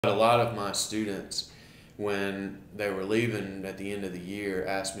A lot of my students, when they were leaving at the end of the year,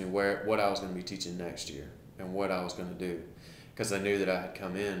 asked me what I was going to be teaching next year and what I was going to do, because they knew that I had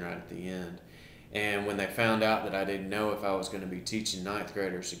come in right at the end. And when they found out that I didn't know if I was going to be teaching ninth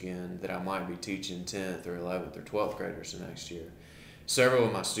graders again, that I might be teaching 10th or 11th or 12th graders the next year, several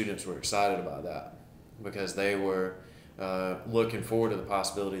of my students were excited about that because they were looking forward to the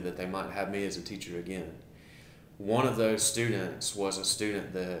possibility that they might have me as a teacher again. One of those students was a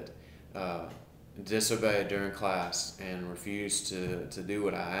student that disobeyed during class and refused to do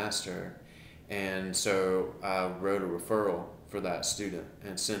what I asked her. And so I wrote a referral for that student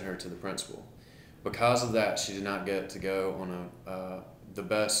and sent her to the principal. Because of that, she did not get to go on the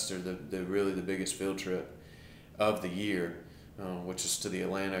best or really the biggest field trip of the year, which is to the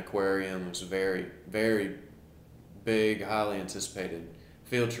Atlanta Aquarium. It was a very, very big, highly anticipated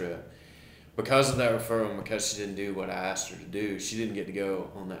field trip. Because of that referral and because she didn't do what I asked her to do, she didn't get to go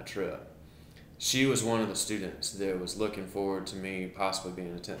on that trip. She was one of the students that was looking forward to me possibly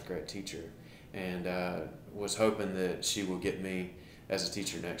being a 10th grade teacher, and was hoping that she will get me as a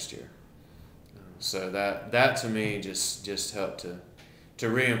teacher next year. So that to me just helped to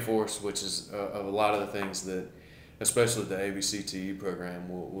reinforce, which is a lot of the things that, especially the ABCTE program,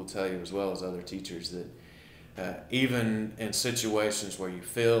 will tell you, as well as other teachers, that even in situations where you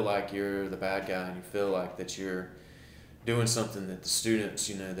feel like you're the bad guy and you feel like that you're doing something that the students,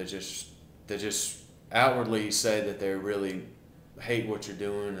 they just outwardly say that they really hate what you're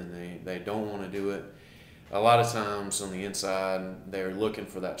doing and they don't want to do it. A lot of times on the inside, they're looking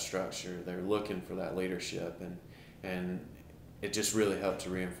for that structure, they're looking for that leadership, and it just really helped to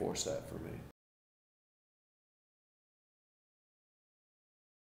reinforce that for me.